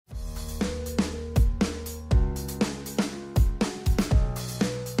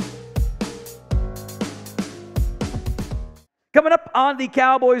Coming up on the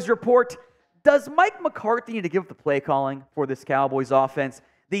Cowboys Report, does Mike McCarthy need to give up the play calling for this Cowboys offense?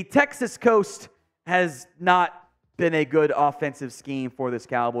 The Texas Coast has not been a good offensive scheme for this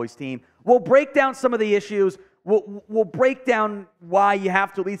Cowboys team. We'll break down some of the issues. We'll break down why you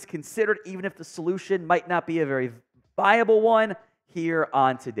have to at least consider it, even if the solution might not be a very viable one, here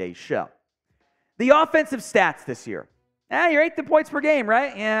on today's show. The offensive stats this year. You're 8 points per game,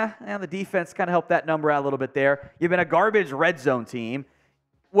 right? Yeah, the defense kind of helped that number out a little bit there. You've been a garbage red zone team.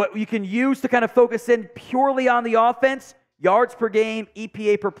 What you can use to kind of focus in purely on the offense, yards per game,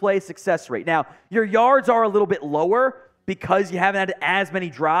 EPA per play, success rate. Now, your yards are a little bit lower because you haven't had as many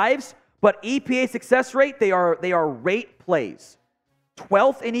drives, but EPA success rate, they are rate plays.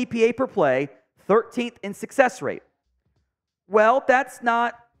 12th in EPA per play, 13th in success rate. Well, that's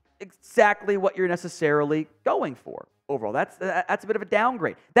not exactly what you're necessarily going for overall. That's a bit of a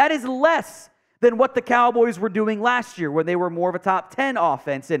downgrade. That is less than what the Cowboys were doing last year when they were more of a top 10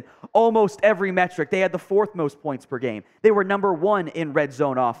 offense in almost every metric. They had the 4th most points per game. They were number 1 in red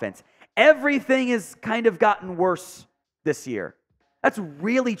zone offense. Everything has kind of gotten worse this year. That's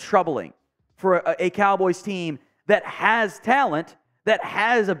really troubling for a Cowboys team that has talent, that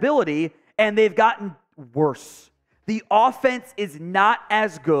has ability, and they've gotten worse. The offense is not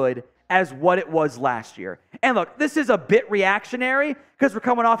as good as what it was last year. And look, this is a bit reactionary because we're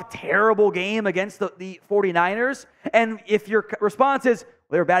coming off a terrible game against the 49ers. And if your response is, well,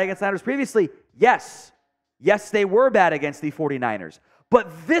 they were bad against the Niners previously, yes. Yes, they were bad against the 49ers. But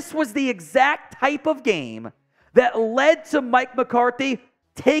this was the exact type of game that led to Mike McCarthy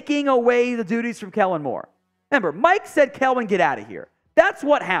taking away the duties from Kellen Moore. Remember, Mike said, Kellen, get out of here. That's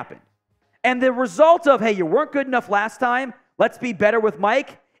what happened. And the result of, hey, you weren't good enough last time, let's be better with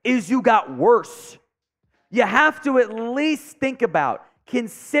Mike, is you got worse. You have to at least think about,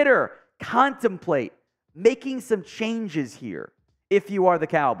 consider, contemplate making some changes here if you are the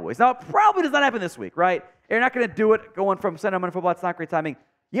Cowboys. Now, it probably does not happen this week, right? You're not going to do it going from Sunday Monday Football. It's not great timing.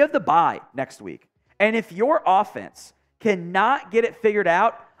 You have the bye next week. And if your offense cannot get it figured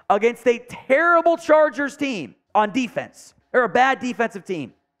out against a terrible Chargers team on defense, or a bad defensive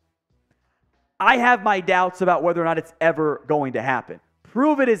team, I have my doubts about whether or not it's ever going to happen.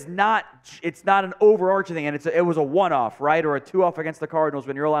 Prove it is not, it's not an overarching thing, and it was a one-off, right? Or a two-off against the Cardinals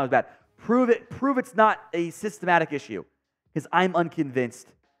when your line was bad. Prove it's not a systematic issue, because I'm unconvinced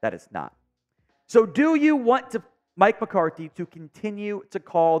that it's not. So do you want Mike McCarthy to continue to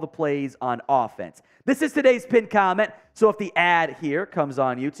call the plays on offense? This is today's pinned comment, so if the ad here comes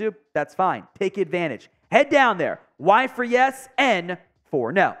on YouTube, that's fine. Take advantage. Head down there. Y for yes, N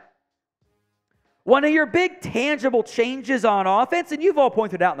for no. One of your big tangible changes on offense, and you've all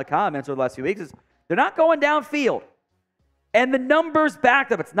pointed out in the comments over the last few weeks, is they're not going downfield. And the numbers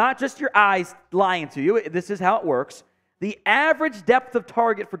backed up. It's not just your eyes lying to you. This is how it works. The average depth of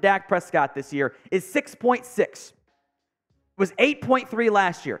target for Dak Prescott this year is 6.6. It was 8.3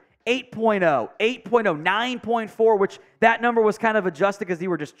 last year. 8.0, 8.0, 9.4, which that number was kind of adjusted because you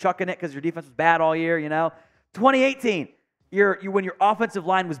were just chucking it because your defense was bad all year, 2018, when your offensive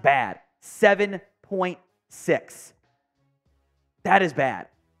line was bad, 7.6. That is bad.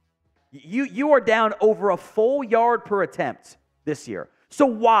 You are down over a full yard per attempt this year. So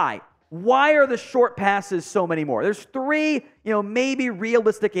why? Why are the short passes so many more? There's 3, maybe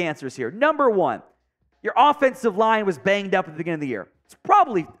realistic answers here. Number 1, your offensive line was banged up at the beginning of the year. It's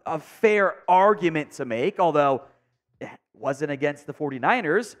probably a fair argument to make, although it wasn't against the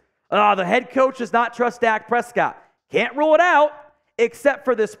 49ers. The head coach does not trust Dak Prescott. Can't rule it out, except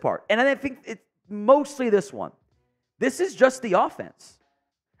for this part. And I think it's mostly this one. This is just the offense.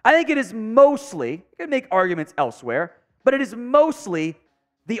 I think it is mostly, you can make arguments elsewhere, but it is mostly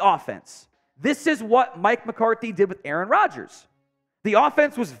the offense. This is what Mike McCarthy did with Aaron Rodgers. The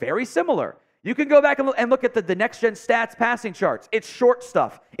offense was very similar. You can go back and look at the next-gen stats passing charts. It's short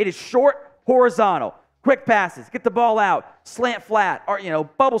stuff. It is short, horizontal, quick passes, get the ball out, slant flat, or,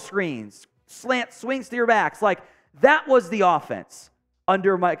 bubble screens, slant swings to your backs. Like, that was the offense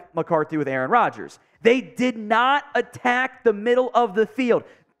under Mike McCarthy with Aaron Rodgers. They did not attack the middle of the field.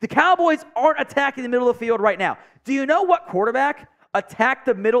 The Cowboys aren't attacking the middle of the field right now. Do you know what quarterback attacked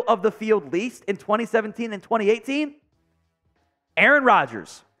the middle of the field least in 2017 and 2018? Aaron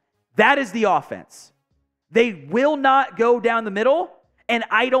Rodgers. That is the offense. They will not go down the middle, and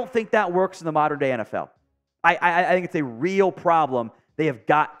I don't think that works in the modern-day NFL. I think it's a real problem they have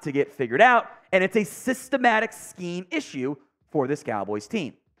got to get figured out, and it's a systematic scheme issue for this Cowboys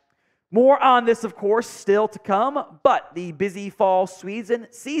team. More on this, of course, still to come, but the busy fall season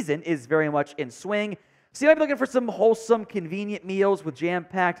is very much in swing. So you might be looking for some wholesome, convenient meals with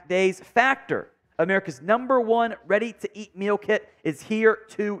jam-packed days. Factor, America's #1 ready-to-eat meal kit, is here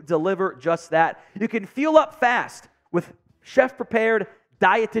to deliver just that. You can fuel up fast with chef-prepared,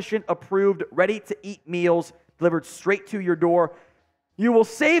 dietitian-approved, ready-to-eat meals delivered straight to your door. You will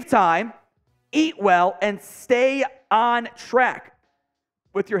save time, eat well, and stay on track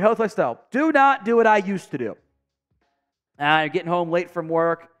with your health lifestyle. Do not do what I used to do. You're getting home late from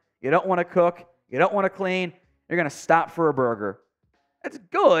work. You don't want to cook. You don't want to clean. You're going to stop for a burger. That's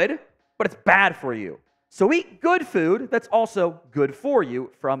good, but it's bad for you. So eat good food that's also good for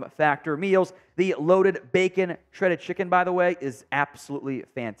you from Factor Meals. The loaded bacon shredded chicken, by the way, is absolutely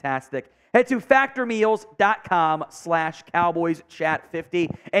fantastic. Head to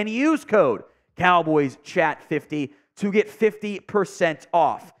factormeals.com/CowboysChat50 and use code CowboysChat50 to get 50%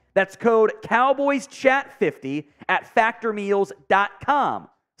 off. That's code CowboysChat50 at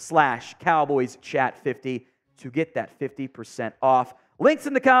factormeals.com/CowboysChat50 to get that 50% off. Links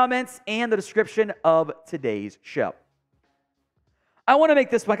in the comments and the description of today's show. I want to make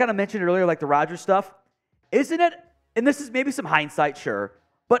this point. I kind of mentioned earlier, like the Rodgers stuff. Isn't it, and this is maybe some hindsight, sure,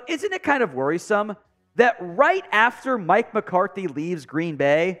 but isn't it kind of worrisome that right after Mike McCarthy leaves Green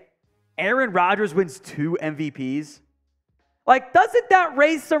Bay, Aaron Rodgers wins 2 MVPs? Like, doesn't that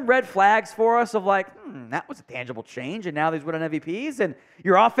raise some red flags for us of like, that was a tangible change, and now he's winning MVPs, and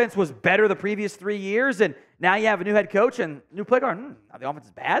your offense was better the previous 3 years, and now you have a new head coach and new play caller. The offense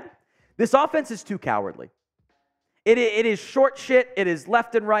is bad. This offense is too cowardly. It is short shit. It is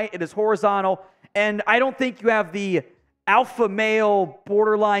left and right. It is horizontal, and I don't think you have the alpha male,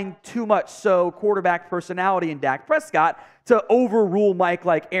 borderline too much so quarterback personality in Dak Prescott to overrule Mike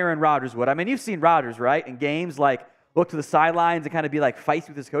like Aaron Rodgers would. I mean, you've seen Rodgers, right, in games like look to the sidelines and kind of be like feisty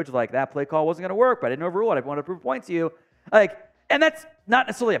with his coach, like that play call wasn't going to work, but I didn't overrule it. I wanted to prove a point to you. Like, and that's not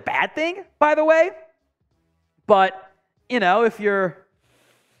necessarily a bad thing, by the way. But, you know, if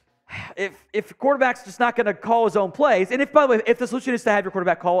quarterback's just not going to call his own plays, and if, by the way, if the solution is to have your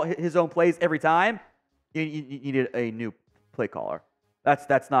quarterback call his own plays every time, you need a new play caller.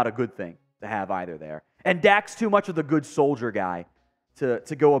 That's not a good thing to have either there. And Dak's too much of the good soldier guy to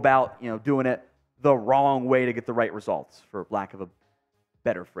go about, you know, doing it the wrong way to get the right results, for lack of a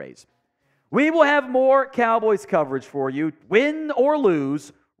better phrase. We will have more Cowboys coverage for you, win or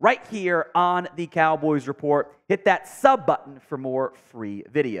lose, right here on the Cowboys Report. Hit that sub button for more free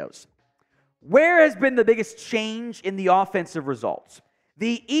videos. Where has been the biggest change in the offensive results?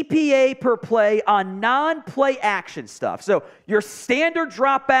 The EPA per play on non-play action stuff. So your standard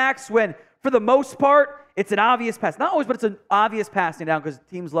dropbacks when, for the most part, it's an obvious pass. Not always, but it's an obvious passing down because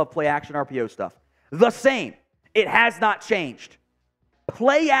teams love play action RPO stuff. The same. It has not changed.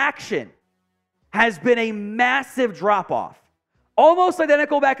 Play action has been a massive drop-off. Almost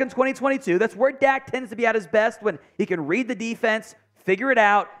identical back in 2022. That's where Dak tends to be at his best, when he can read the defense, figure it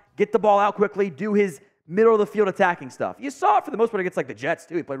out, get the ball out quickly, do his middle-of-the-field attacking stuff. You saw it for the most part against like the Jets,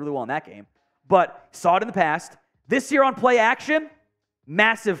 too. He played really well in that game. But saw it in the past. This year on play action,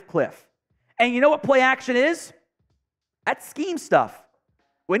 massive cliff. And you know what play action is? That's scheme stuff.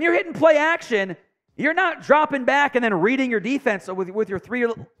 When you're hitting play action, you're not dropping back and then reading your defense with your 3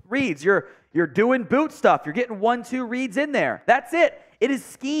 reads. You're doing boot stuff. You're getting 1-2 reads in there. That's it. It is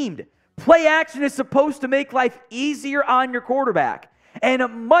schemed. Play action is supposed to make life easier on your quarterback.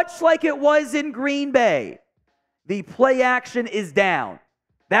 And much like it was in Green Bay, the play action is down.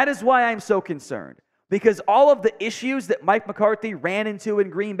 That is why I'm so concerned. Because all of the issues that Mike McCarthy ran into in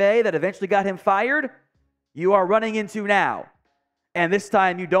Green Bay that eventually got him fired, you are running into now. And this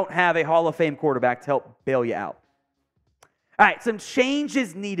time, you don't have a Hall of Fame quarterback to help bail you out. All right, some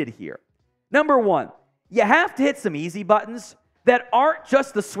changes needed here. Number 1, you have to hit some easy buttons that aren't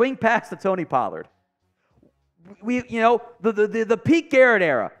just the swing pass to Tony Pollard. The Pete Garrett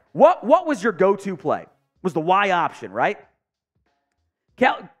era, what was your go-to play? Was the Y option, right?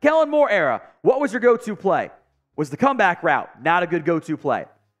 Kellen Moore era, what was your go-to play? Was the comeback route, not a good go-to play.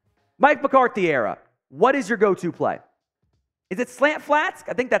 Mike McCarthy era, what is your go-to play? Is it slant flats?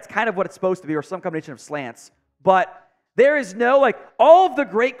 I think that's kind of what it's supposed to be, or some combination of slants. But there is no, like, all of the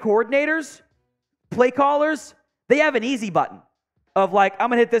great coordinators, play callers, they have an easy button of like, I'm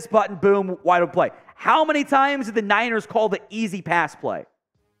going to hit this button, boom, wide open play. How many times did the Niners call the easy pass play?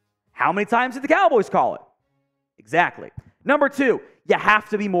 How many times did the Cowboys call it? Exactly. Number 2, you have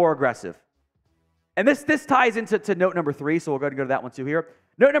to be more aggressive. And this ties into note number 3, so we'll go ahead and go to that one too here.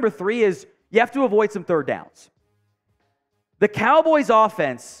 Note number 3 is you have to avoid some third downs. The Cowboys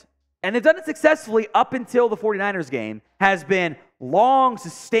offense, and they've done it successfully up until the 49ers game, has been long,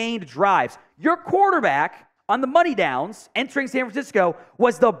 sustained drives. Your quarterback on the money downs entering San Francisco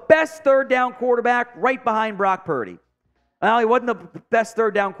was the best third down quarterback right behind Brock Purdy. Well, he wasn't the best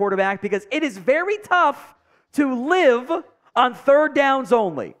third down quarterback because it is very tough to live on third downs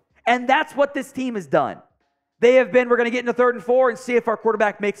only. And that's what this team has done. They have been, we're going to get into 3rd and 4 and see if our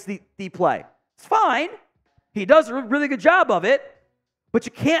quarterback makes the play. It's fine. He does a really good job of it, but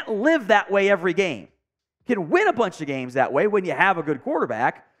you can't live that way every game. You can win a bunch of games that way when you have a good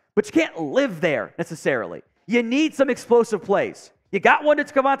quarterback, but you can't live there necessarily. You need some explosive plays. You got one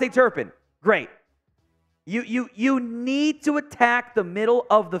that's Kevontae Turpin. Great. You need to attack the middle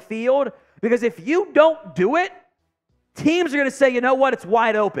of the field because if you don't do it, teams are going to say, you know what, it's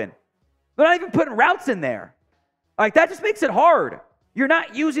wide open. They're not even putting routes in there. Like, that just makes it hard. You're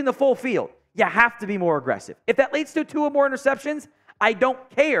not using the full field. You have to be more aggressive. If that leads to 2 or more interceptions, I don't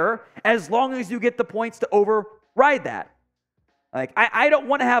care as long as you get the points to override that. Like, I don't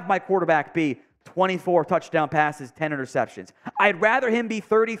want to have my quarterback be 24 touchdown passes, 10 interceptions. I'd rather him be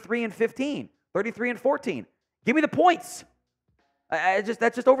 33 and 15, 33 and 14. Give me the points. That's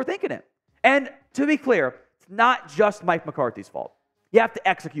just overthinking it. And to be clear, it's not just Mike McCarthy's fault. You have to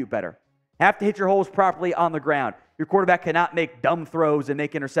execute better. You have to hit your holes properly on the ground. Your quarterback cannot make dumb throws and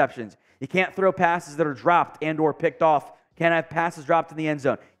make interceptions. You can't throw passes that are dropped and or picked off. Can't have passes dropped in the end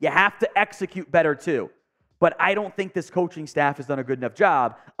zone. You have to execute better too. But I don't think this coaching staff has done a good enough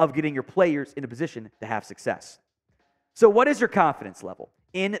job of getting your players in a position to have success. So what is your confidence level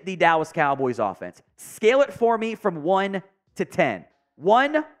in the Dallas Cowboys offense? Scale it for me from 1 to 10.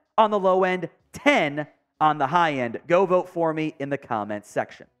 1 on the low end, 10 on the high end. Go vote for me in the comments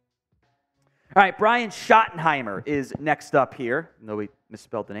section. All right, Brian Schottenheimer is next up here. No, we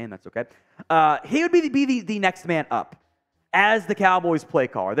misspelled the name. That's okay. He would be the next man up as the Cowboys play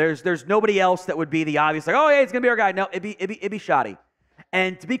caller. There's nobody else that would be the obvious, like, oh, yeah, it's going to be our guy. No, it'd be Schotty.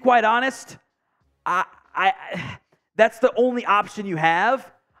 And to be quite honest, that's the only option you have.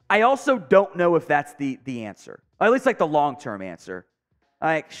 I also don't know if that's the answer, or at least like the long-term answer.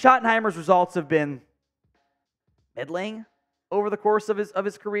 Like, Schottenheimer's results have been middling over the course of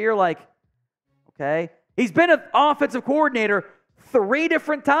his career. Like, okay, he's been an offensive coordinator 3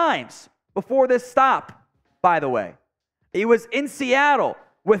 different times before this stop, by the way. He was in Seattle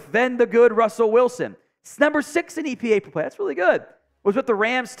with then the good Russell Wilson. It's number 6 in EPA per play. That's really good. Was with the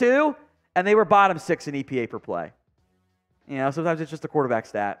Rams too, and they were bottom 6 in EPA per play. You know, sometimes it's just a quarterback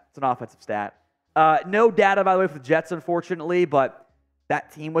stat. It's an offensive stat. No data, by the way, for the Jets, unfortunately, but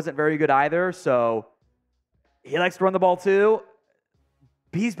that team wasn't very good either, so he likes to run the ball too.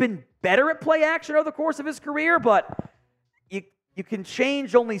 He's been better at play action over the course of his career, but you can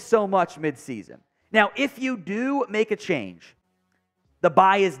change only so much midseason. Now, if you do make a change, the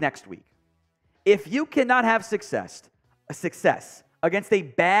bye is next week. If you cannot have success against a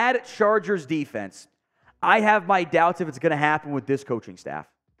bad Chargers defense, I have my doubts if it's going to happen with this coaching staff.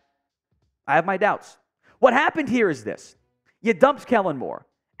 I have my doubts. What happened here is this. You dumped Kellen Moore,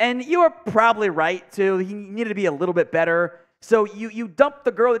 and you are probably right, too. He needed to be a little bit better. So you dumped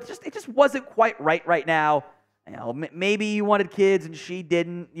the girl. It just wasn't quite right now. You know, maybe you wanted kids and she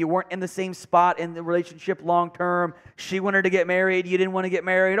didn't. You weren't in the same spot in the relationship long term. She wanted to get married. You didn't want to get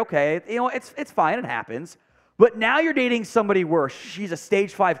married. Okay, you know, it's fine. It happens. But now you're dating somebody worse. She's a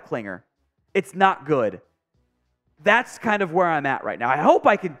stage 5 clinger. It's not good. That's kind of where I'm at right now. I hope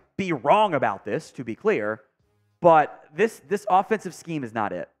I could be wrong about this, to be clear. But this offensive scheme is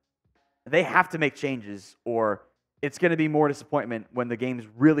not it. They have to make changes, or it's going to be more disappointment when the games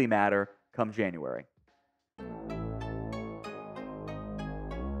really matter come January.